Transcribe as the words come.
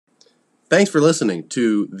Thanks for listening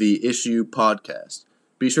to the Issue Podcast.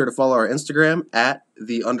 Be sure to follow our Instagram at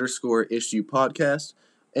 @the_issue podcast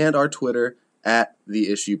and our Twitter at the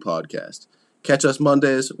Issue Podcast. Catch us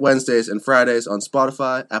Mondays, Wednesdays, and Fridays on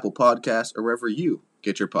Spotify, Apple Podcasts, or wherever you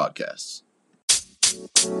get your podcasts.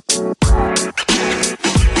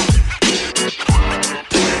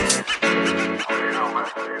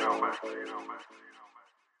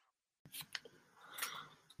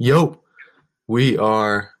 Yo, we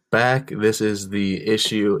are back. This is the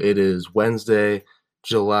Issue. It is Wednesday,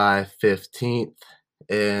 July 15th,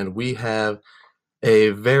 and we have a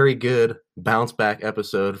very good bounce back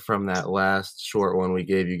episode from that last short one we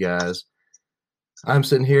gave you guys. I'm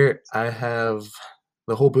sitting here. I have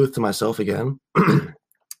the whole booth to myself again.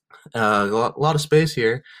 A lot of space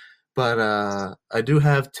here, but I do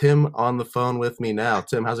have Tim on the phone with me now.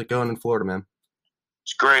 Tim, how's it going in Florida, man?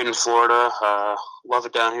 It's great in Florida. Love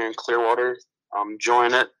it down here in Clearwater. I'm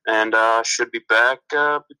enjoying it, and should be back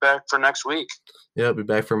for next week. Yeah, be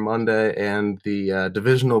back for Monday, and the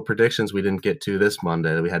divisional predictions we didn't get to this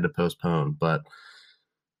Monday that we had to postpone, but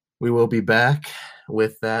we will be back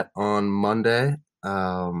with that on Monday.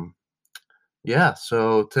 Yeah.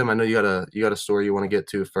 So Tim, I know you got a story you want to get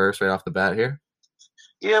to first, right off the bat here.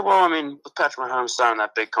 Yeah, well, I mean, with Patrick Mahomes signing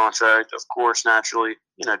that big contract, of course, naturally,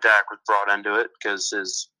 Dak was brought into it because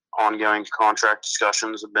his ongoing contract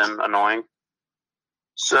discussions have been annoying.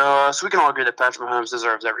 So we can all agree that Patrick Mahomes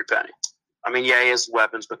deserves every penny. I mean, yeah, he has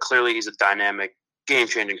weapons, but clearly he's a dynamic,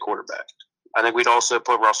 game-changing quarterback. I think we'd also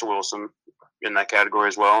put Russell Wilson in that category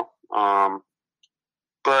as well.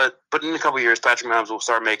 But in a couple of years, Patrick Mahomes will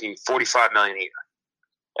start making $45 million a year.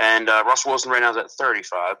 And Russell Wilson right now is at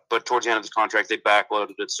 35, but towards the end of his contract, they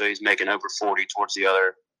backloaded it, so he's making over 40 towards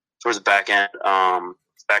the back end,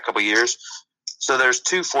 back couple of years. So there's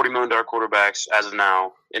two $40 million quarterbacks as of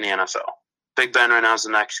now in the NFL. Big Ben right now is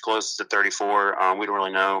the next closest at 34. We don't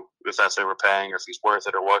really know if that's overpaying or if he's worth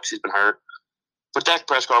it or what, because he's been hurt. But Dak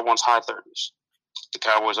Prescott wants high 30s. The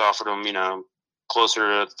Cowboys offered him,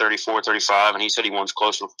 closer to 34, 35, and he said he wants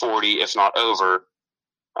closer to 40, if not over.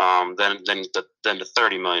 Than the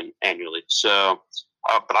 $30 million annually. So,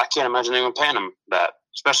 but I can't imagine anyone paying him that,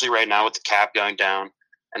 especially right now with the cap going down.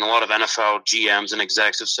 And a lot of NFL GMs and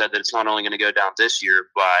execs have said that it's not only going to go down this year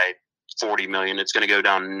by $40 million, it's going to go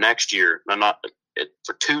down next year.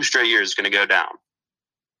 For 2 straight years, it's going to go down.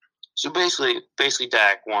 So basically,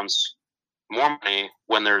 Dak wants more money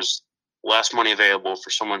when there's less money available for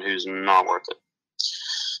someone who's not worth it.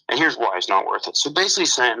 And here's why he's not worth it. So basically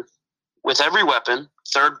saying, with every weapon,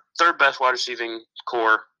 third best wide receiving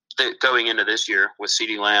core going into this year with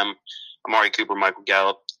CeeDee Lamb, Amari Cooper, Michael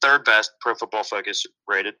Gallup, third best Pro Football Focus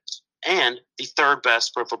rated, and the third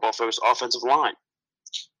best Pro Football Focus offensive line.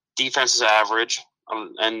 Defense is average,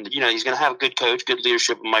 and he's going to have a good coach, good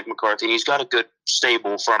leadership with Mike McCarthy, and he's got a good,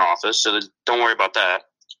 stable front office, so don't worry about that.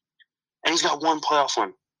 And he's got one playoff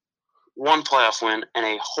win, and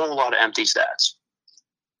a whole lot of empty stats.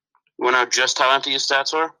 You want to know just how empty his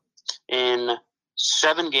stats are? In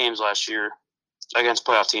 7 games last year against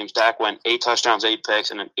playoff teams, Dak went 8 touchdowns, 8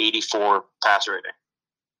 picks, and an 84 passer rating.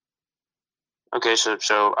 Okay, so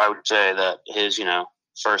I would say that his,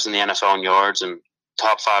 first in the NFL in yards and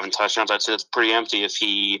top 5 in touchdowns, I'd say it's pretty empty if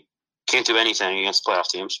he can't do anything against playoff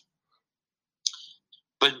teams.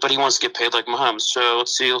 But he wants to get paid like Mahomes. So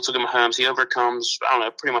let's look at Mahomes. He overcomes,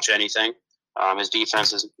 pretty much anything. His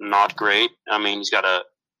defense is not great. I mean, he's got a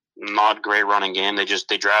not great running game. They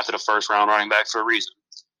drafted a first-round running back for a reason.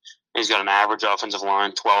 He's got an average offensive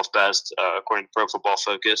line, 12th best, according to Pro Football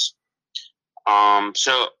Focus.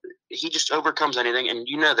 So he just overcomes anything. And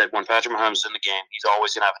you know that when Patrick Mahomes is in the game, he's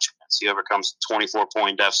always going to have a chance. He overcomes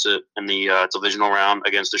 24-point deficit in the divisional round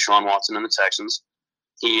against Deshaun Watson and the Texans.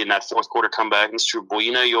 He, in that fourth quarter comeback in the Super Bowl,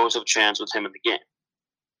 you always have a chance with him in the game.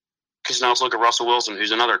 Because now let's look at Russell Wilson,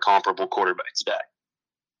 who's another comparable quarterback today.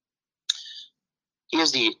 He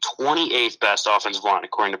is the 28th best offensive line,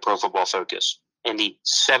 according to Pro Football Focus, and the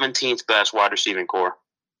 17th best wide receiving core.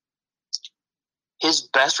 His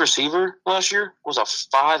best receiver last year was a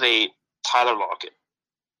 5'8" Tyler Lockett.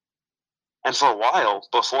 And for a while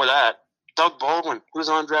before that, Doug Baldwin, who was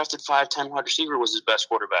an undrafted 5'10" wide receiver, was his best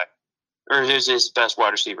quarterback, or his best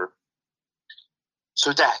wide receiver.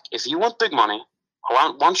 So, Dak, if you want big money,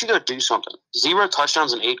 why don't you go do something? 0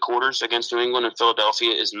 touchdowns in 8 quarters against New England and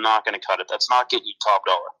Philadelphia is not going to cut it. That's not getting you top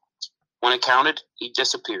dollar. When it counted, he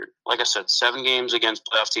disappeared. Like I said, 7 games against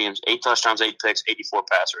playoff teams, 8 touchdowns, 8 picks, 84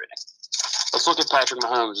 passer rating. Let's look at Patrick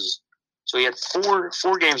Mahomes. So he had four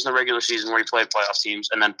games in the regular season where he played playoff teams,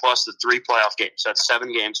 and then plus the 3 playoff games. So that's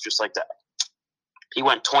 7 games just like that. He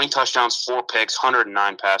went 20 touchdowns, 4 picks,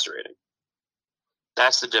 109 passer rating.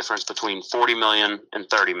 That's the difference between $40 million and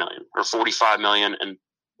 $30 million, or $45 million and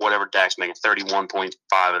whatever Dak's making, 31.5,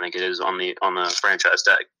 I think it is on the franchise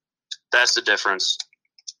tag. That's the difference.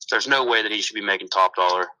 There's no way that he should be making top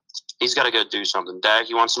dollar. He's got to go do something. Dak,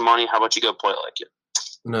 you want some money? How about you go play like it?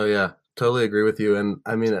 No, yeah, totally agree with you. And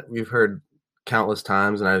I mean, we've heard countless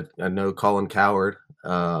times, and I know Colin Cowherd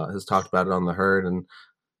has talked about it on the Herd, and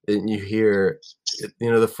you hear,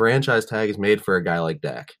 the franchise tag is made for a guy like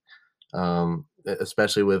Dak,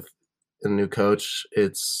 especially with a new coach.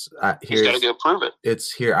 He's got to go prove it.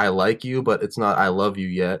 It's here. I like you, but it's not I love you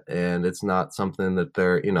yet, and it's not something that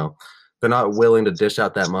they're not willing to dish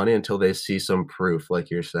out that money until they see some proof,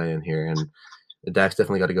 like you're saying here. And Dak's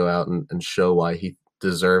definitely got to go out and show why he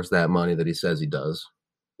deserves that money that he says he does.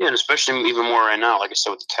 Yeah, and especially even more right now, like I said,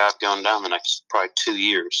 with the cap going down the next probably 2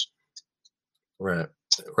 years. Right.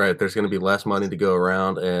 There's going to be less money to go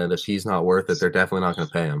around, and if he's not worth it, they're definitely not going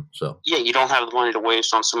to pay him. So yeah, you don't have the money to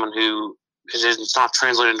waste on someone who it's not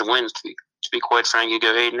translated into wins. To be quite frank, you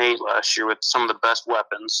go 8-8 last year with some of the best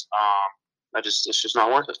weapons. It's just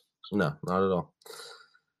not worth it. No, not at all.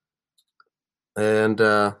 And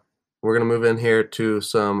we're gonna move in here to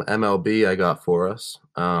some MLB I got for us.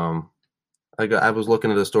 I was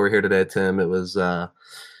looking at a story here today, Tim. It was the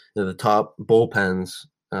top bullpens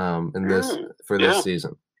in this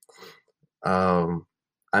season.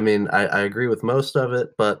 I mean, I agree with most of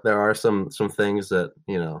it, but there are some things that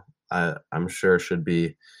I'm sure should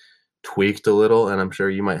be tweaked a little, and I'm sure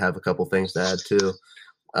you might have a couple things to add too.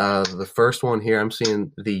 The first one here, I'm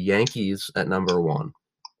seeing the Yankees at number 1.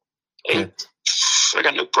 Okay. I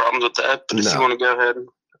got no problems with that, but if you want to go ahead,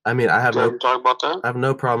 I mean, I have talk about that. I have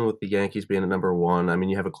no problem with the Yankees being at number 1. I mean,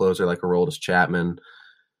 you have a closer like Aroldis Chapman.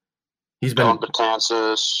 He's been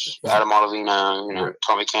Betances, Adam Ottavino, right.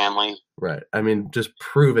 Tommy Canley. Right. I mean, just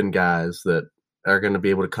proven guys that are going to be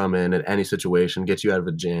able to come in at any situation, get you out of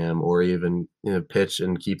a jam, or even pitch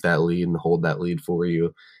and keep that lead and hold that lead for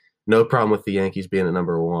you. No problem with the Yankees being at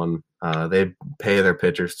number 1. They pay their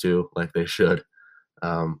pitchers too, like they should.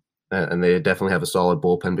 And they definitely have a solid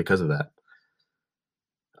bullpen because of that.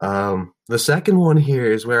 The second one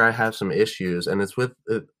here is where I have some issues, and it's with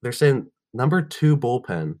they're saying number 2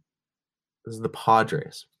 bullpen is the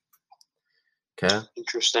Padres. Okay.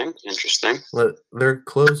 Interesting. Their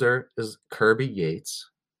closer is Kirby Yates.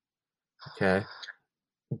 Okay.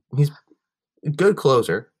 He's a good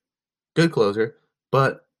closer,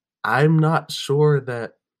 but I'm not sure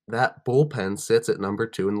that bullpen sits at number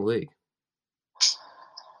 2 in the league.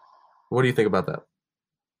 What do you think about that?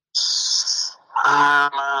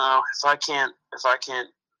 If I can't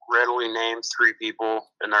readily name 3 people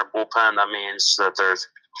in their bullpen, that means that there's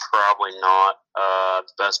probably not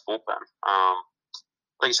the best bullpen.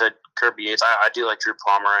 Like you said, Kirby Yates. I do like Drew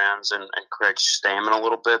Pomeranz and Craig Stammen a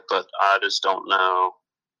little bit, but I just don't know.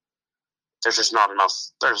 There's just not enough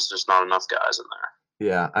guys in there.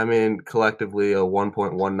 Yeah, I mean, collectively a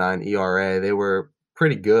 1.19 ERA. They were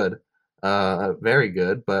pretty good, very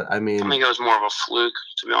good. But I mean, it was more of a fluke,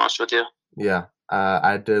 to be honest with you. Yeah,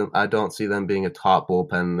 I don't see them being a top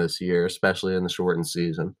bullpen this year, especially in the shortened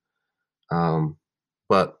season.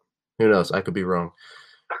 But who knows? I could be wrong.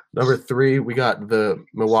 Number 3, we got the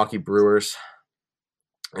Milwaukee Brewers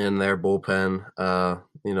in their bullpen.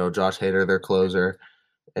 Josh Hader, their closer,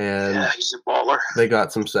 and yeah, he's a baller. They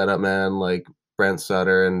got some setup men like Brent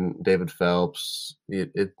Sutter and David Phelps.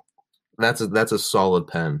 That's a solid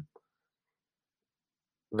pen.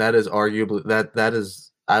 That is arguably that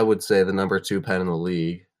is, I would say, the number 2 pen in the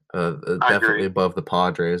league. Definitely above the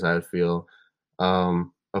Padres, I feel.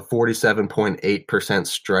 A 47.8%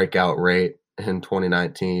 strikeout rate in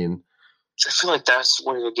 2019. I feel like that's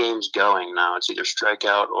where the game's going now. It's either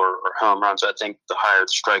strikeout or home runs. I think the higher the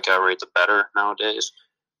strikeout rate, the better nowadays.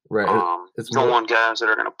 Right. It's don't want guys that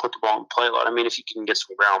are going to put the ball in play a lot. I mean, if you can get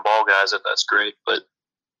some ground ball guys, that's great, but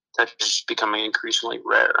that's just becoming increasingly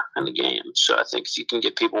rare in the game. So I think if you can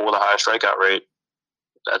get people with a high strikeout rate,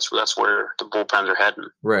 that's where the bullpens are heading.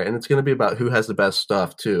 Right, and it's going to be about who has the best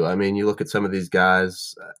stuff too. I mean, you look at some of these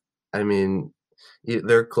guys. I mean,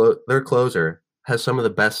 their closer has some of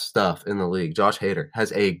the best stuff in the league. Josh Hader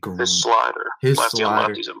has a great slider. His lefty slider.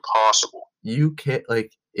 Lefty's impossible. You can't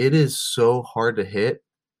it is so hard to hit,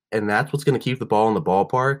 and that's what's going to keep the ball in the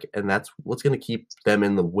ballpark, and that's what's going to keep them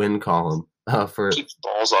in the win column keeps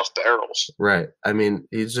balls off barrels. Right. I mean,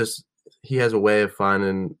 he has a way of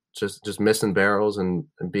finding just missing barrels and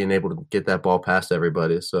being able to get that ball past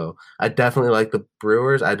everybody. So I definitely like the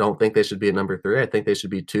Brewers. I don't think they should be at number 3. I think they should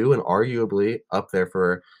be 2 and arguably up there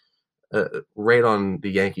for right on the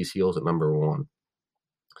Yankees' heels at number 1.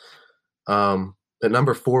 At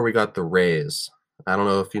number 4, we got the Rays. I don't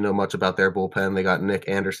know if you know much about their bullpen. They got Nick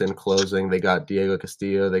Anderson closing. They got Diego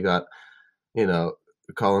Castillo. They got,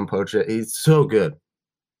 Colin Poche. He's so good.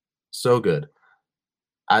 So good.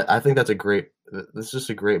 I think that's this is just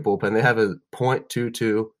a great bullpen. They have a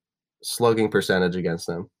 .22 slugging percentage against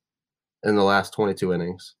them in the last 22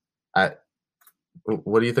 innings.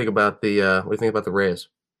 What do you think about the Rays?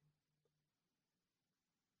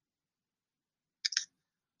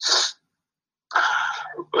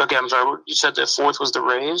 Okay, I'm sorry. You said the fourth was the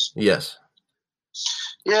Rays? Yes.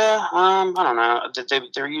 Yeah, I don't know.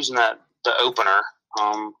 They're using the opener.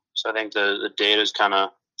 So I think the data's kind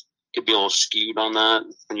of could be a little skewed on that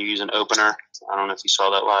when you use an opener. I don't know if you saw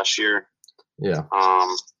that last year. Yeah.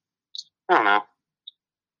 I don't know.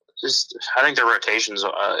 I think their rotations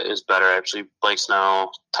is better actually. Blake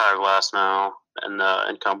Snell, Tyler Glasnow,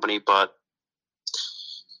 and company. But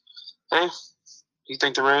hey, you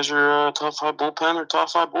think the Rays are a top 5 bullpen or top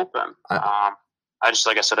 5 bullpen? I just,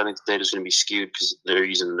 like I said, I think the data's going to be skewed because they're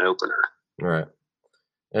using an opener. Right.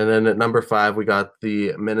 And then at number 5, we got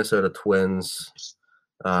the Minnesota Twins.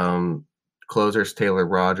 Closers Taylor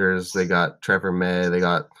Rogers. They got Trevor May. They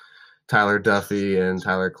got Tyler Duffy and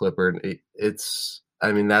Tyler Clippard. That's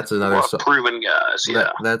another proven guys.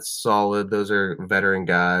 Yeah, that's solid. Those are veteran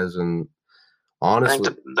guys, and honestly, I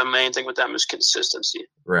think the main thing with them is consistency.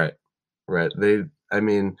 Right. Rogers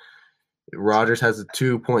has a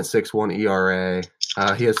 2.61 ERA.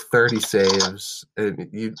 He has 30 saves.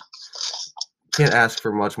 You can't ask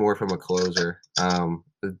for much more from a closer.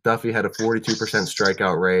 Duffy had a 42%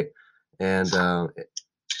 strikeout rate, and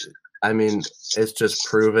it's just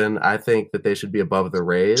proven. I think that they should be above the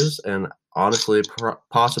Rays, and honestly,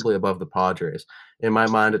 possibly above the Padres. In my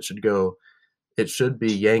mind, it should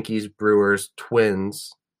be Yankees, Brewers,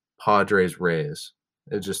 Twins, Padres, Rays.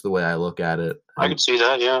 It's just the way I look at it. I can see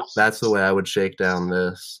that, yeah. That's the way I would shake down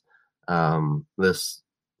this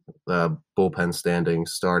bullpen standing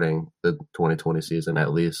starting the 2020 season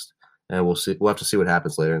at least. And we'll see. We'll have to see what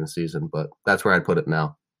happens later in the season, but that's where I'd put it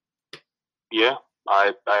now. Yeah,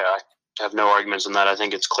 I have no arguments on that. I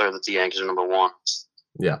think it's clear that the Yankees are number 1.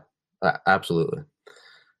 Yeah, absolutely.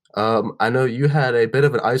 I know you had a bit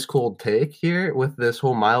of an ice cold take here with this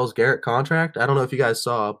whole Myles Garrett contract. I don't know if you guys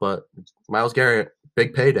saw, but Myles Garrett,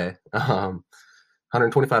 big payday,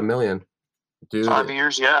 $125 million. Dude, 5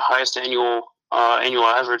 years, yeah, highest annual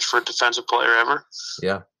average for a defensive player ever.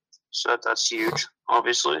 Yeah, so that's huge,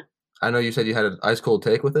 obviously. I know you said you had an ice cold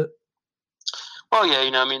take with it. Well, yeah,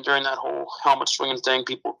 during that whole helmet swinging thing,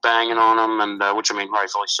 people were banging on him, and which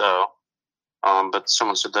rightfully so. But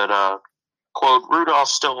someone said that, quote, Rudolph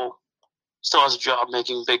still has a job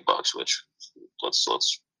making big bucks. Which let's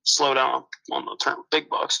slow down on the term big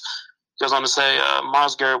bucks. Goes on to say,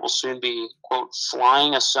 Myles Garrett will soon be, quote,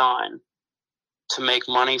 flying a sign to make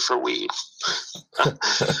money for weed.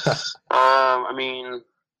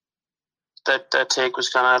 That take was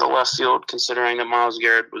kind of out of left field, considering that Myles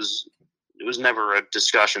Garrett it was never a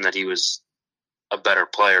discussion that he was a better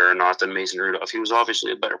player or not than Mason Rudolph. He was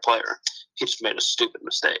obviously a better player. He just made a stupid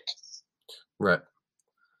mistake. Right.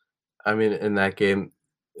 In that game,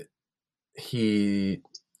 he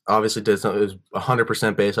obviously did something. It was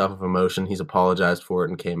 100% based off of emotion. He's apologized for it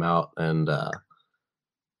and came out and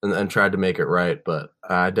tried to make it right. But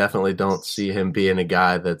I definitely don't see him being a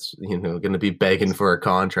guy that's going to be begging for a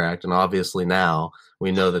contract. And obviously now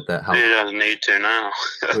we know that he doesn't need to now.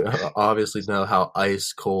 We obviously know how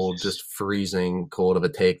ice cold, just freezing cold of a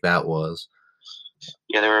take that was.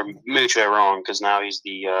 Yeah, they were mucho wrong because now he's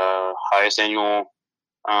the highest annual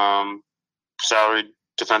salaried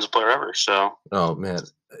defensive player ever. So, oh man,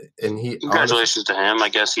 and congratulations to him. I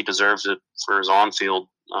guess he deserves it for his on-field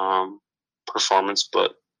performance.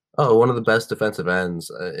 But one of the best defensive ends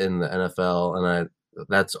in the NFL, and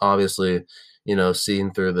that's obviously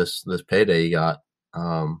seen through this payday he got.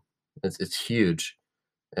 It's huge,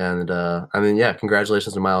 and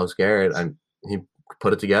congratulations to Myles Garrett. He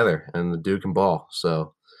put it together, and the dude can ball.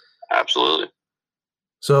 So absolutely.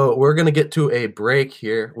 So we're going to get to a break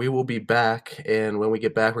here. We will be back, and when we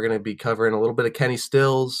get back, we're going to be covering a little bit of Kenny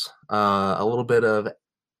Stills, a little bit of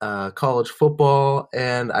college football,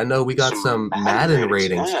 and I know we got some Madden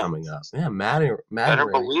ratings coming up. Yeah, Madden Better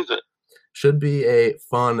ratings. Believe it. Should be a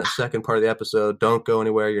fun second part of the episode. Don't go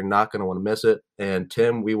anywhere. You're not going to want to miss it. And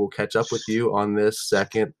Tim, we will catch up with you on this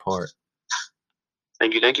second part.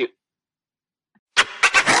 Thank you.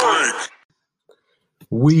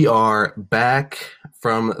 We are back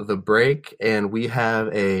from the break, and we have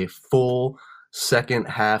a full second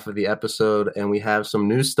half of the episode, and we have some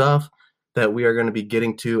new stuff that we are going to be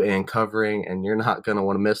getting to and covering, and you're not going to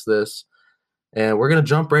want to miss this. And we're going to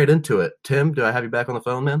jump right into it. Tim, do I have you back on the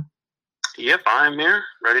phone, man? Yep, I'm here,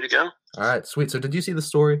 ready to go. All right, sweet. So did you see the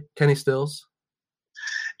story, Kenny Stills?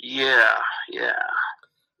 Yeah, yeah,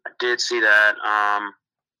 I did see that. I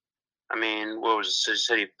mean, what was it?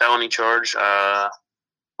 Said he felony charge?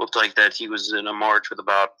 Looked like that he was in a march with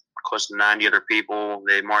about close to 90 other people.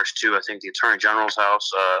 They marched to, I think, the Attorney General's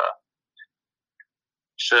house.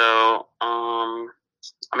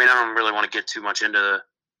 I mean, I don't really want to get too much into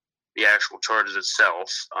the actual charges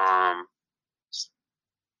itself.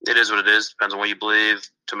 It is what it is. Depends on what you believe.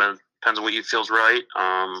 Depends on what you feels right.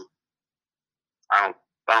 I don't.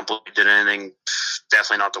 I don't believe he did anything.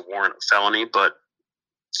 Definitely not to warrant a felony, but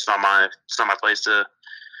it's not my place to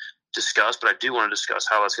discuss. But I do want to discuss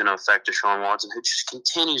how that's going to affect Deshaun Watson, who just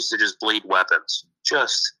continues to just bleed weapons.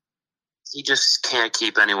 He just can't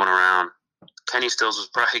keep anyone around. Kenny Stills is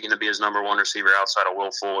probably going to be his number one receiver outside of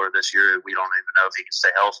Will Fuller this year. We don't even know if he can stay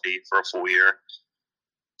healthy for a full year.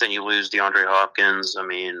 Then you lose DeAndre Hopkins. I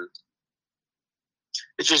mean,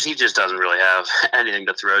 he just doesn't really have anything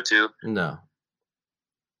to throw to. No.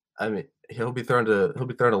 I mean, he'll be thrown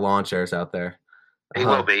to lawn chairs out there. He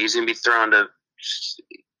will be. He's going to be thrown to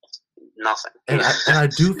nothing. And I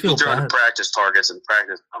do feel thrown bad. To practice targets and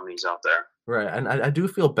practice dummies out there. Right, and I do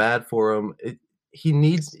feel bad for him.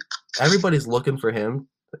 Everybody's looking for him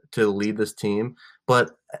to lead this team,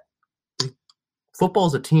 but football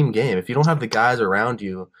is a team game. If you don't have the guys around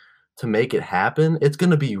you to make it happen, it's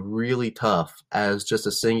going to be really tough as just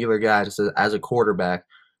a singular guy, as a quarterback,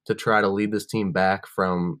 to try to lead this team back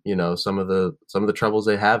from some of the troubles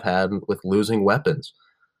they have had with losing weapons.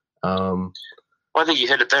 Well, I think you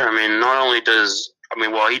hit it there. I mean, not only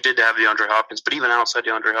he did have DeAndre Hopkins, but even outside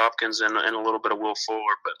DeAndre Hopkins and a little bit of Will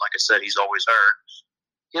Fuller, but like I said, he's always hurt.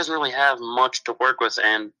 He doesn't really have much to work with,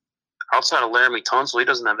 and outside of Laramie Tunsil, he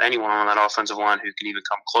doesn't have anyone on that offensive line who can even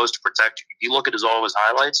come close to protect you. If you look at all of his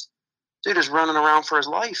highlights, dude is running around for his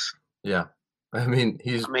life. Yeah. I mean,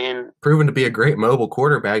 he's proven to be a great mobile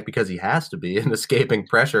quarterback because he has to be, and escaping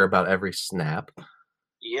pressure about every snap.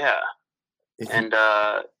 Yeah. And,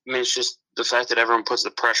 it's just the fact that everyone puts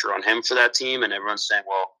the pressure on him for that team, and everyone's saying,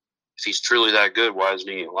 well, if he's truly that good, why isn't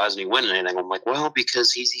he winning anything? I'm like, well,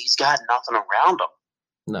 because he's got nothing around him.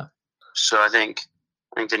 No. So I think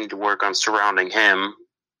they need to work on surrounding him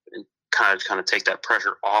and kind of take that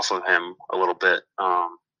pressure off of him a little bit.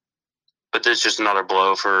 But this is just another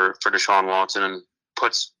blow for Deshaun Watson and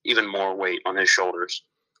puts even more weight on his shoulders.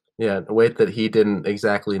 Yeah, weight that he didn't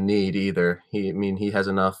exactly need either. He has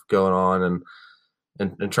enough going on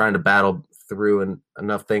and trying to battle through and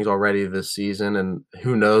enough things already this season, and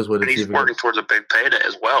who knows what he's working towards a big payday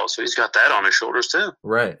as well, so he's got that on his shoulders too.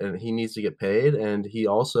 Right, and he needs to get paid, and he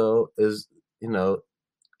also is,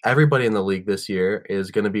 everybody in the league this year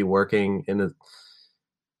is going to be working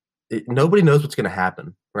nobody knows what's going to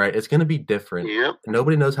happen, right? It's going to be different. Yep.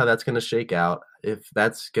 Nobody knows how that's going to shake out, if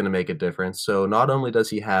that's going to make a difference. So not only does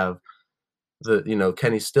he have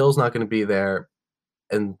Kenny Stills not going to be there,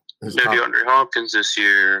 and DeAndre Hopkins this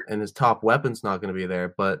year, and his top weapon's not going to be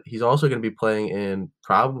there, but he's also going to be playing in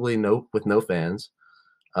probably with no fans,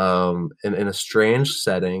 in a strange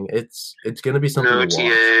setting. It's going to be something. No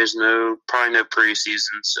TAs, probably no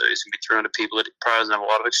preseason, so he's going to be thrown to people that he probably doesn't have a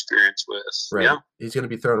lot of experience with. Right. Yeah. He's going to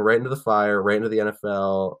be thrown right into the fire, right into the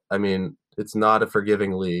NFL. I mean, it's not a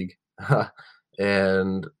forgiving league,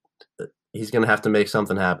 and he's going to have to make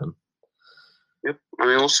something happen. Yep. I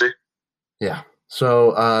mean, we'll see. Yeah.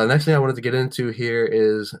 So next thing I wanted to get into here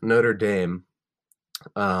is Notre Dame.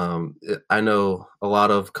 I know a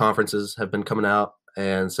lot of conferences have been coming out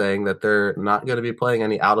and saying that they're not going to be playing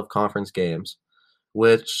any out-of-conference games,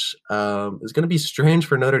 which is going to be strange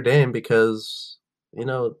for Notre Dame because,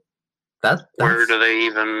 that's where do they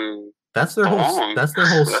even that's their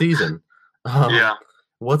whole season. Yeah.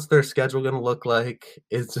 What's their schedule going to look like?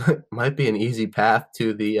 It might be an easy path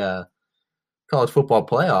to the college football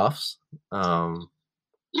playoffs.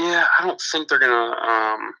 Yeah, I don't think they're going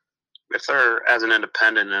to if they're as an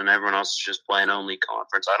independent and everyone else is just playing only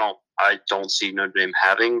conference, I don't see Notre Dame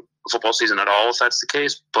having a football season at all if that's the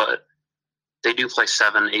case, but they do play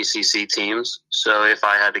 7 ACC teams. So if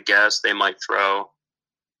I had to guess, they might throw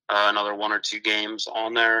another 1 or 2 games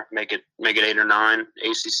on there, make it 8 or 9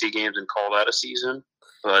 ACC games and call that a season.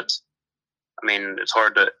 But I mean, it's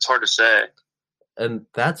hard to say. And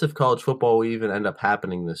that's if college football will even end up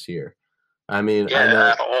happening this year. I mean,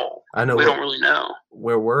 yeah, at all. I know we don't really know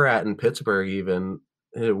where we're at in Pittsburgh. Even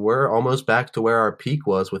we're almost back to where our peak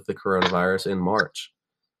was with the coronavirus in March.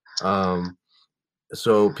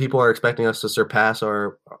 So people are expecting us to surpass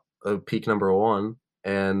our peak number 1,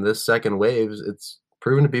 and this second wave, it's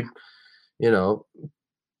proven to be,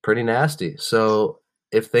 pretty nasty. So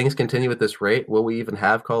if things continue at this rate, will we even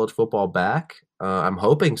have college football back? I'm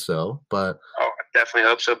hoping so, but I definitely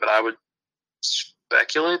hope so. But I would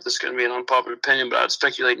speculate, this is going to be an unpopular opinion, but I'd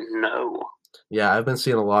speculate no. yeah, I've been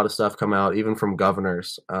seeing a lot of stuff come out, even from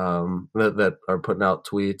governors that are putting out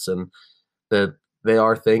tweets and that they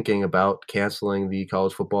are thinking about canceling the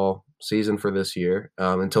college football season for this year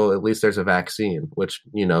until at least there's a vaccine, which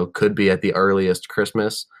could be at the earliest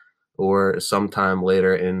Christmas or sometime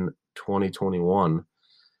later in 2021.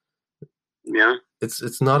 Yeah,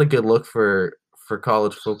 it's not a good look for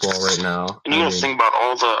college football right now. And you got to think about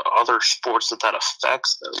all the other sports that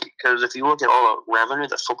affects, though, because if you look at all the revenue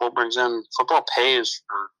that football brings in, football pays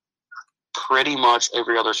for pretty much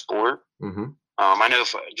every other sport. Mm-hmm. I know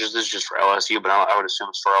this is just for LSU, but I would assume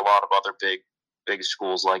it's for a lot of other big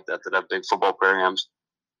schools like that have big football programs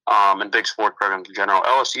and big sport programs in general.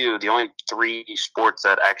 LSU, the only 3 sports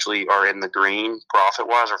that actually are in the green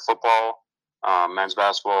profit-wise are football, men's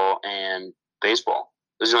basketball, and baseball.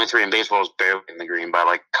 Those are the only 3, and baseball is barely in the green by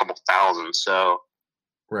like a couple thousand. So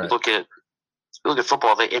right. look at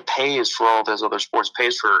football. It pays for all those other sports. It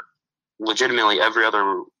pays for legitimately every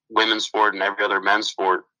other women's sport and every other men's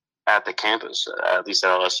sport at the campus, at least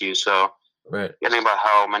at LSU. So right. you think about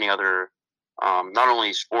how many other, not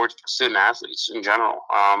only sports, but student athletes in general.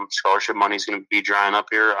 Scholarship money is going to be drying up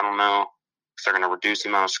here. I don't know if they're going to reduce the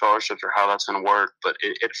amount of scholarships or how that's going to work, but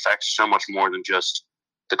it affects so much more than just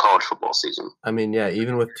the college football season. I mean, yeah,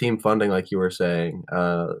 even with team funding, like you were saying,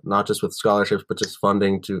 not just with scholarships, but just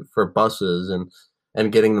funding for buses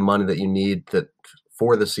and getting the money that you need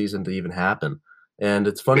for the season to even happen. And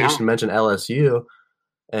it's funny you should mention LSU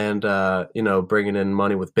and bringing in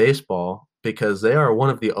money with baseball, because they are one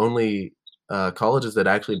of the only colleges that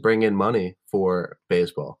actually bring in money for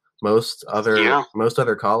baseball. Most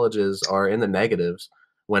other colleges are in the negatives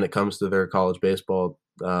when it comes to their college baseball.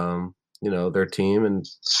 Their team, and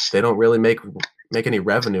they don't really make any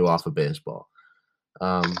revenue off of baseball.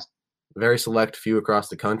 Very select few across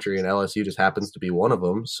the country, and LSU just happens to be one of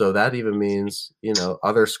them. So that even means,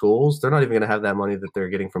 other schools, they're not even going to have that money that they're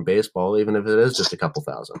getting from baseball, even if it is just a couple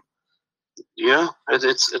thousand. Yeah,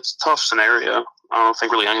 it's a tough scenario. I don't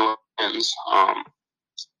think really anyone wins.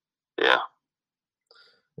 Yeah.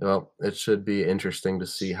 Well, it should be interesting to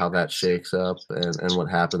see how that shakes up and what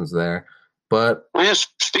happens there. But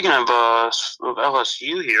speaking of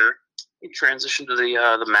LSU here, we transitioned to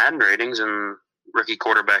the Madden ratings, and rookie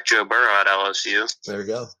quarterback Joe Burrow at LSU. There we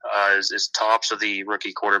go. Is tops of the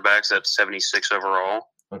rookie quarterbacks at 76 overall.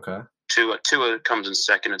 Okay. Tua comes in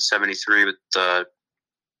second at 73 with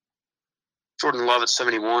Jordan Love at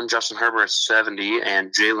 71, Justin Herbert at 70,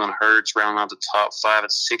 and Jalen Hurts rounding out the top 5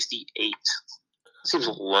 at 68. Seems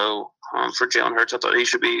low for Jalen Hurts. I thought he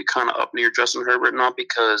should be kind of up near Justin Herbert, not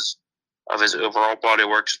because of his overall body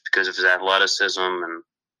work, just because of his athleticism and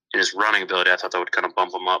his running ability. I thought that would kind of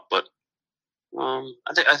bump him up, but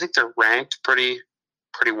I think they're ranked pretty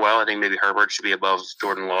well. I think maybe Herbert should be above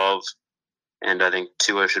Jordan Love, and I think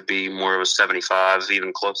Tua should be more of a 75,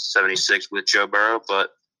 even close to 76 with Joe Burrow.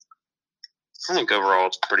 But I think overall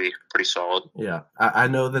it's pretty solid. Yeah, I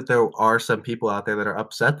know that there are some people out there that are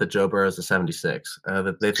upset that Joe Burrow is a 76,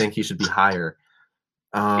 that they think he should be higher.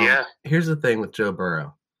 Yeah. Here's the thing with Joe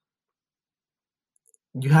Burrow.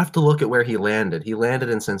 You have to look at where he landed. He landed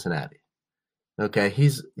in Cincinnati. Okay,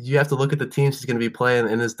 you have to look at the teams he's going to be playing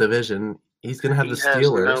in his division. He's going to have the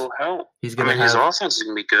Steelers. Has no help. He's going to have his offense is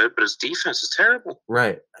going to be good, but his defense is terrible.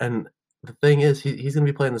 Right, and the thing is, he's going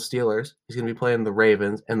to be playing the Steelers. He's going to be playing the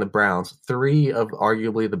Ravens and the Browns. 3 of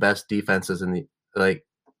arguably the best defenses in the At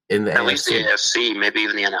AFC. least the AFC, maybe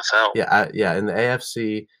even the NFL. Yeah, in the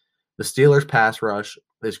AFC, the Steelers' pass rush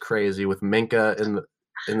is crazy with Minka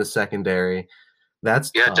in the secondary.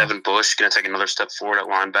 That's tough. Devin Bush going to take another step forward at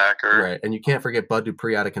linebacker. Right, and you can't forget Bud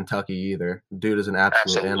Dupree out of Kentucky either. Dude is an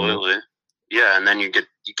absolute animal. Yeah, and then you get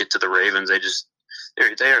to the Ravens.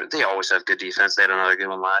 They always have good defense. They had another good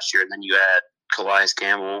one last year, and then you add Calais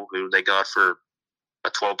Campbell, who they got for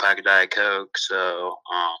a 12-pack of Diet Coke. So,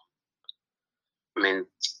 they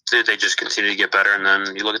just continue to get better. And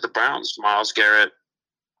then you look at the Browns, Myles Garrett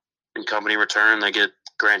and company return. They get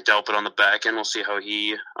Grant Delpit on the back end. We'll see how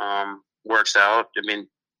he works out.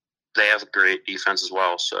 They have a great defense as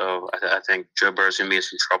well. So I think Joe Burrow's going to be in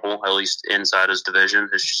some trouble, at least inside his division.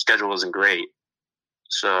 His schedule isn't great.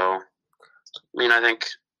 So, I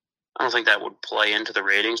don't think that would play into the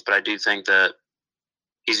ratings, but I do think that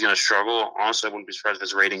he's going to struggle. Honestly, I wouldn't be surprised if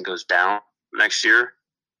his rating goes down next year.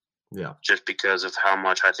 Yeah. Just because of how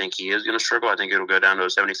much I think he is going to struggle. I think it'll go down to a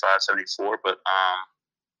 75, 74, but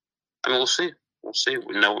we'll see. We'll see.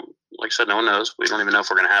 Like I said, no one knows. We don't even know if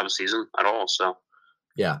we're going to have a season at all. So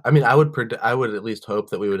Yeah, I mean, I would at least hope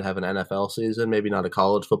that we would have an NFL season, maybe not a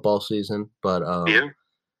college football season, but Yeah.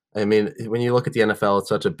 I mean, when you look at the NFL, it's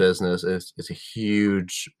such a business. It's a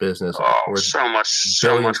huge business Oh, worth so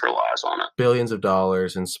billions much relies on it. billions of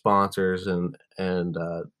dollars in sponsors and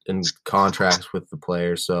contracts with the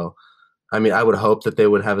players. So, I mean, I would hope that they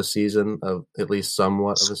would have a season of at least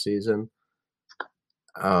somewhat of a season.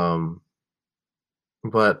 Um,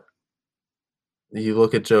 but you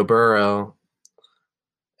look at Joe Burrow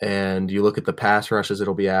and you look at the pass rushes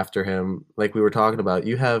that'll be after him. Like we were talking about,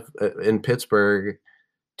 you have in Pittsburgh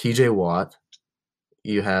T.J. Watt,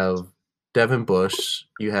 you have Devin Bush,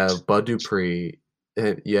 you have Bud Dupree,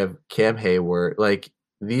 you have Cam Hayward. Like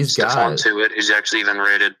these Stephon guys, Tuitt, who's actually even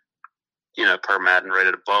rated, per Madden,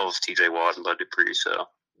 rated above T.J. Watt and Bud Dupree. So,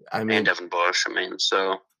 I and mean, Devin Bush. I mean,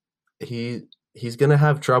 so he's going to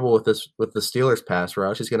have trouble with this with the Steelers pass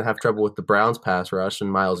rush. He's going to have trouble with the Browns pass rush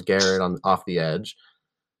and Myles Garrett on off the edge.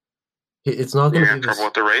 It's not going you're to be in trouble this.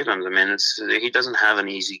 with the Ravens. I mean, he doesn't have an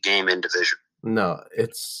easy game in division. No,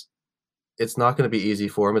 it's not going to be easy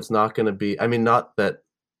for him. It's not going to be. I mean, not that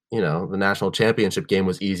the national championship game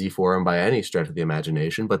was easy for him by any stretch of the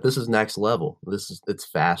imagination, but this is next level. It's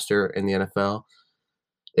faster in the NFL.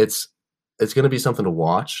 It's it's going to be something to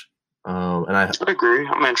watch. And I agree.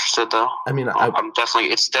 I'm interested though. I mean,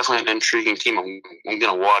 it's definitely an intriguing team. I'm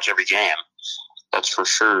going to watch every game. That's for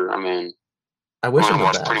sure. I mean, I wish I'm him going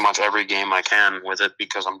the to watch pretty best. much every game I can with it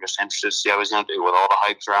because I'm just interested to see how he's going to do with all the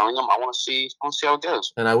hype surrounding him. I want to see how it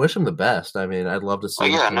goes. And I wish him the best. I mean, I'd love to Oh see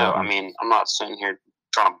him yeah, come no. out. I mean, I'm not sitting here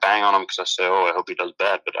trying to bang on him because I say, oh, I hope he does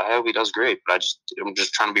bad, but I hope he does great. But I'm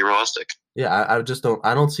just trying to be realistic. Yeah, I just don't.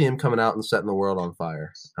 I don't see him coming out and setting the world on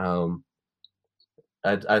fire.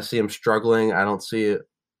 I see him struggling. I don't see it.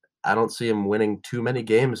 I don't see him winning too many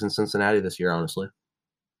games in Cincinnati this year, honestly.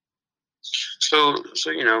 So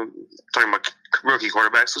talking about rookie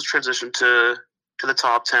quarterbacks, let's transition to the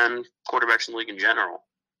top 10 quarterbacks in the league in general.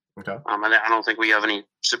 Okay. I don't think we have any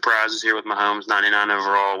surprises here with Mahomes, 99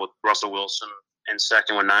 overall, with Russell Wilson in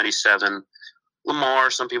second with 97. Lamar,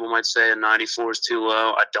 some people might say a 94 is too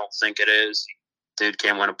low. I don't think it is. Dude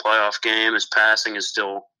can't win a playoff game. His passing is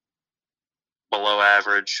still below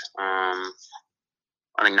average. I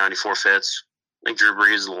think 94 fits. I think Drew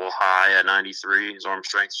Brees is a little high at 93. His arm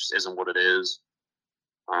strength just isn't what it is.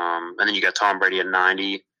 And then you got Tom Brady at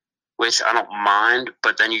 90, which I don't mind,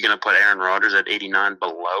 but then you're going to put Aaron Rodgers at 89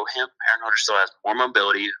 below him. Aaron Rodgers still has more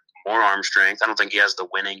mobility, more arm strength. I don't think he has the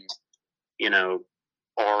winning,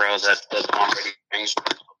 aura that Tom Brady brings.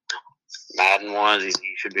 Madden was. He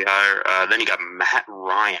should be higher. Then you got Matt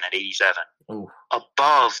Ryan at 87. Ooh.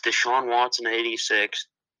 Above Deshaun Watson at 86.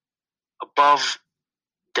 Above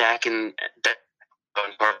Dak and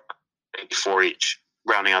 84 each,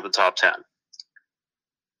 rounding out the top 10.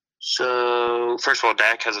 So, first of all,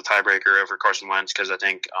 Dak has a tiebreaker over Carson Wentz because I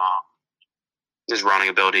think his running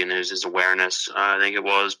ability and his awareness, I think it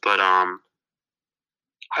was. But I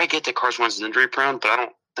get that Carson Wentz is injury prone, but I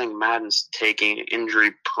don't think Madden's taking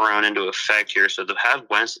injury prone into effect here. So to have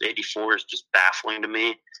Wentz at 84 is just baffling to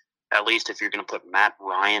me. At least if you're going to put Matt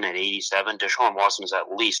Ryan at 87, Deshaun Watson is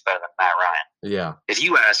at least better than Matt Ryan. Yeah. If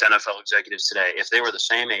you ask NFL executives today, if they were the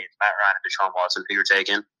same age, Matt Ryan and Deshaun Watson, who you're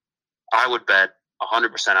taking, I would bet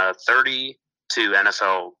 100% out of 32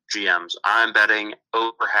 NFL GMs, I'm betting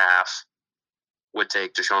over half would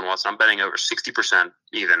take Deshaun Watson. I'm betting over 60%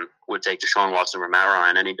 even would take Deshaun Watson over Matt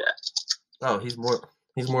Ryan any day. Oh, he's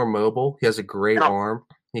more mobile. He has a great arm.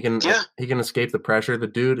 He can escape the pressure. The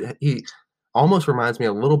dude, he almost reminds me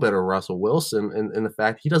a little bit of Russell Wilson in the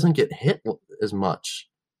fact he doesn't get hit as much.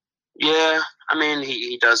 Yeah, I mean,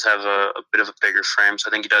 he does have a bit of a bigger frame, so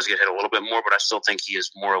I think he does get hit a little bit more, but I still think he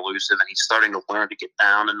is more elusive, and he's starting to learn to get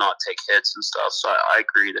down and not take hits and stuff, so I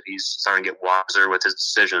agree that he's starting to get wiser with his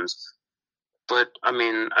decisions. But, I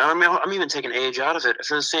mean, I'm even taking age out of it. If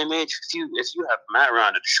they're the same age, if you have Matt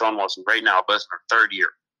Ryan and Deshaun Watson right now, both in their third year,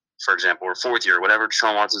 for example, or fourth year, whatever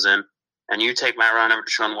Deshaun Watson's in, and you take Matt Ryan over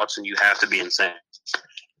Deshaun Watson, you have to be insane.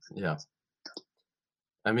 Yeah.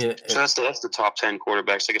 I mean, so that's the top 10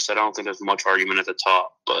 quarterbacks. Like I said, I don't think there's much argument at the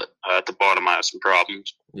top, but at the bottom, I have some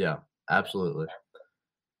problems. Yeah, absolutely.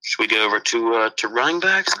 Should we go over to running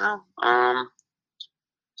backs now?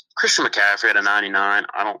 Christian McCaffrey at a 99.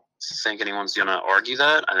 I don't think anyone's going to argue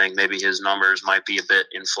that. I think maybe his numbers might be a bit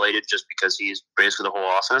inflated just because he's basically the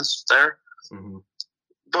whole offense there. Mm-hmm.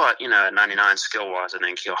 But, at 99 skill-wise, I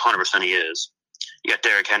think 100% he is. You got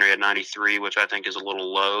Derrick Henry at 93, which I think is a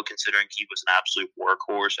little low considering he was an absolute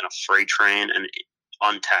workhorse and a freight train and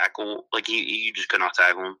untackled. Like, you just could not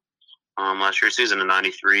tackle him last year's season at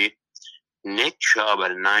 93. Nick Chubb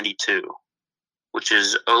at a 92, which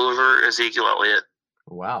is over Ezekiel Elliott.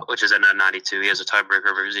 Wow. which is at 92. He has a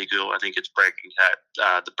tiebreaker over Ezekiel. I think it's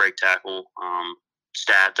the break tackle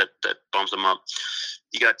stat that bumps him up.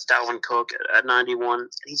 You got Dalvin Cook at 91.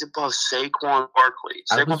 He's above Saquon Barkley.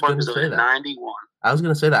 Saquon Barkley's at 91. I was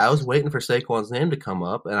going to say that. I was waiting for Saquon's name to come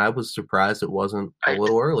up, and I was surprised it wasn't a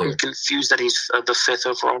little earlier. I'm confused that he's the 5th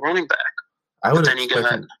overall running back. I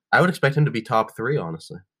would expect him to be top 3,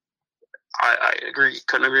 honestly. I agree.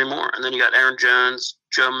 Couldn't agree more. And then you got Aaron Jones,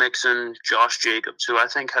 Joe Mixon, Josh Jacobs, who I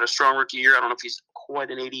think had a strong rookie year. I don't know if he's quite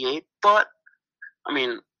an 88, but, I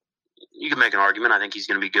mean, you can make an argument. I think he's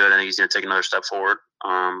going to be good. I think he's going to take another step forward.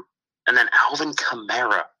 And then Alvin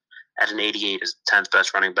Kamara at an 88 is the 10th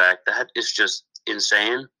best running back. That is just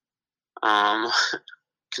insane.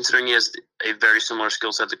 Considering he has a very similar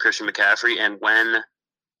skill set to Christian McCaffrey, and when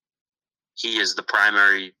he is the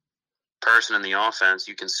primary person in the offense,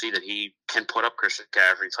 you can see that he can put up Christian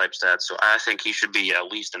McCaffrey type stats. So I think he should be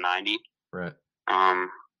at least a 90. Right.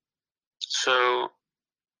 So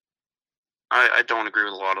I don't agree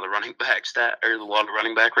with a lot of the running back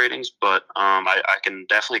running back ratings, but I can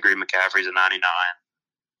definitely agree McCaffrey's a 99.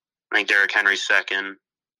 I think Derrick Henry's 2nd.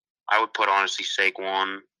 I would put, honestly,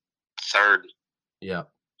 Saquon 3rd. Yeah.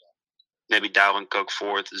 Maybe Dalvin Cook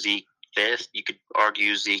 4th, Zeke 5th. You could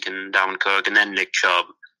argue Zeke and Dalvin Cook, and then Nick Chubb.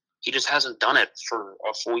 He just hasn't done it for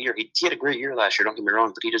a full year. He had a great year last year, don't get me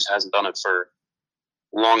wrong, but he just hasn't done it for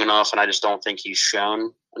long enough, and I just don't think he's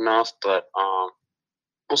shown enough. But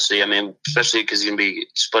we'll see. I mean, especially because he's going to be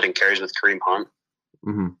splitting carries with Kareem Hunt.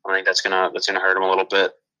 Mm-hmm. I think that's gonna hurt him a little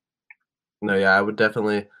bit. No, yeah, I would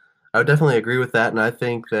definitely agree with that, and I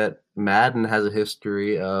think that Madden has a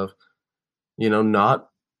history of, not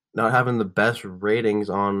having the best ratings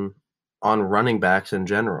on running backs in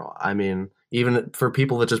general. I mean, even for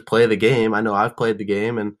people that just play the game, I know I've played the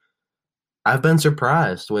game, and I've been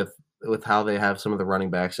surprised with how they have some of the running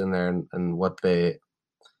backs in there and where they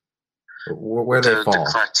fall.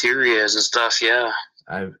 The criteria and stuff, yeah.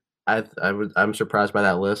 I'm surprised by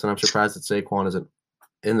that list, and I'm surprised that Saquon isn't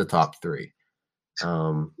in the top 3.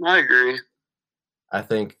 I agree. I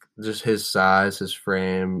think just his size, his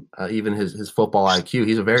frame, even his football IQ.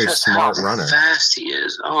 He's a very smart runner. How fast he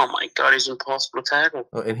is! Oh my God, he's impossible to tackle.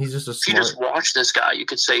 Oh, and he's just a smart. If you just watch this guy, you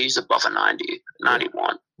could say he's above a 90,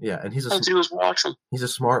 91. Yeah, and all you do is watch him. He's a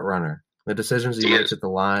smart runner. The decisions he makes at the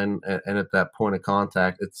line and at that point of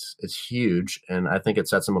contact, it's huge, and I think it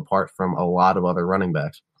sets him apart from a lot of other running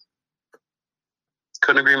backs.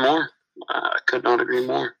 Couldn't agree more. I could not agree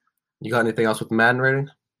more. You got anything else with the Madden ratings?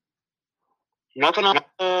 Nothing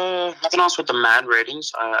else with the Madden ratings.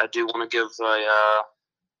 I do want to give a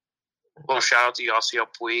little shout out to Yasiel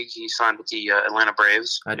Puig. He signed with the Atlanta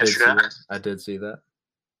Braves yesterday. I did see that.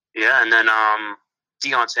 Yeah, and then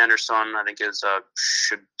Deion Sanders' son, I think, is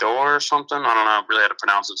Shador or something. I don't know really how to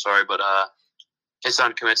pronounce it. Sorry, but his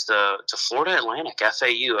son commits to Florida Atlantic,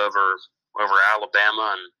 FAU, over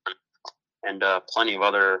Alabama and plenty of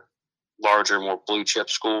other larger, more blue chip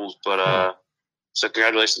schools. But so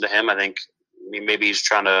congratulations to him. I think maybe he's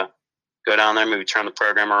trying to go down there, maybe turn the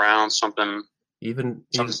program around,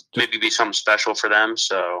 maybe be something special for them.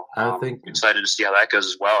 So I'm excited to see how that goes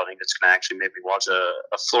as well. I think it's going to actually maybe watch a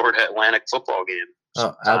Florida Atlantic football game.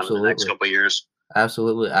 Absolutely. In the next couple of years.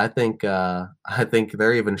 Absolutely. I think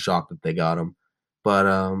they're even shocked that they got him. But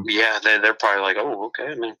yeah, they're probably like, oh,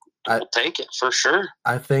 okay, man, we'll take it for sure.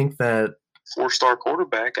 I think that 4-star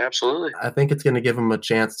quarterback, absolutely. I think it's going to give him a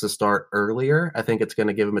chance to start earlier. I think it's going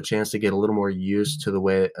to give him a chance to get a little more used to the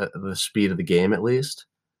way the speed of the game, at least.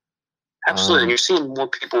 Absolutely. And you're seeing more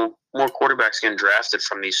quarterbacks getting drafted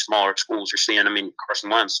from these smaller schools. You're seeing, Carson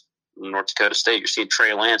Wentz, North Dakota State. You're seeing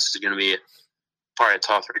Trey Lance is going to be probably a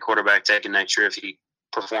top 3 quarterback taken next year if he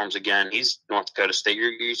performs again. He's North Dakota State.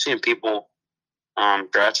 You're seeing people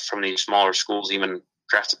drafted from these smaller schools, even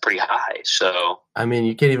drafted pretty high. So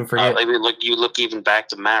you can't even forget. You look even back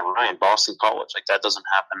to Matt Ryan, Boston College. Like that doesn't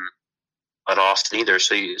happen that often either.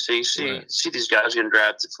 So you see these guys getting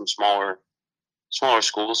drafted from smaller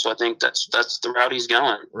schools. So I think that's the route he's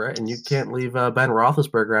going. Right, and you can't leave Ben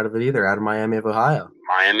Roethlisberger out of it either, out of Miami of Ohio.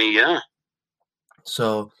 Miami, yeah.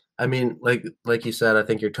 So like you said, I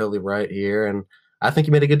think you're totally right here, and I think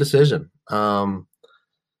you made a good decision. The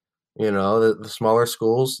smaller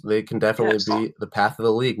schools, they can definitely be the path of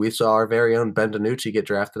the league. We saw our very own Ben DiNucci get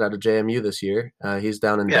drafted out of JMU this year. He's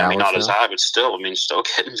down in Dallas. Not as high, but still, still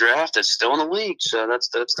getting drafted, still in the league. So that's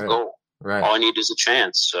the goal. Right. All I need is a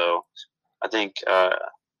chance. So I think,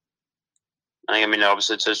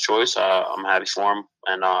 obviously it's his choice. I'm happy for him,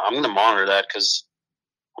 and I'm going to monitor that because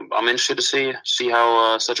I'm interested to see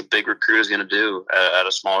how such a big recruit is going to do at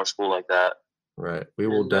a smaller school like that. Right. We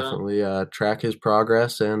will And definitely track his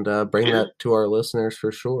progress and bring yeah, that to our listeners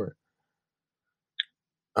for sure.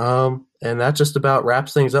 And that just about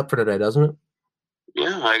wraps things up for today, doesn't it?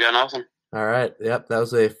 yeah, I got nothing. All right. Yep. That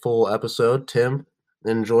was a full episode. Tim,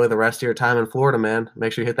 enjoy the rest of your time in Florida, man.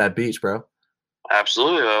 Make sure you hit that beach, bro.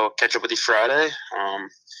 Absolutely. I'll catch up with you Friday.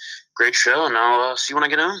 Great show, and I'll see you when I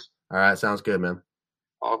get home. All right. Sounds good, man.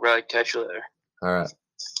 All right, catch you later. All right.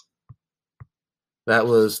 That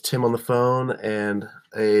was Tim on the phone and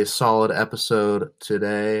a solid episode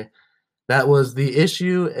today. That was the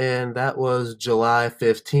issue, and that was July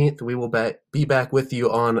 15th. We will be back with you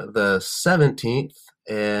on the 17th,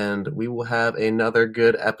 and we will have another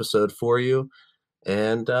good episode for you.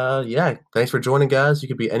 And yeah, thanks for joining, guys. You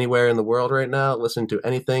could be anywhere in the world right now, listening to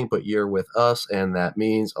anything, but you're with us, and that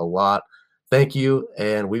means a lot. Thank you,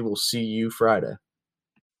 and we will see you Friday.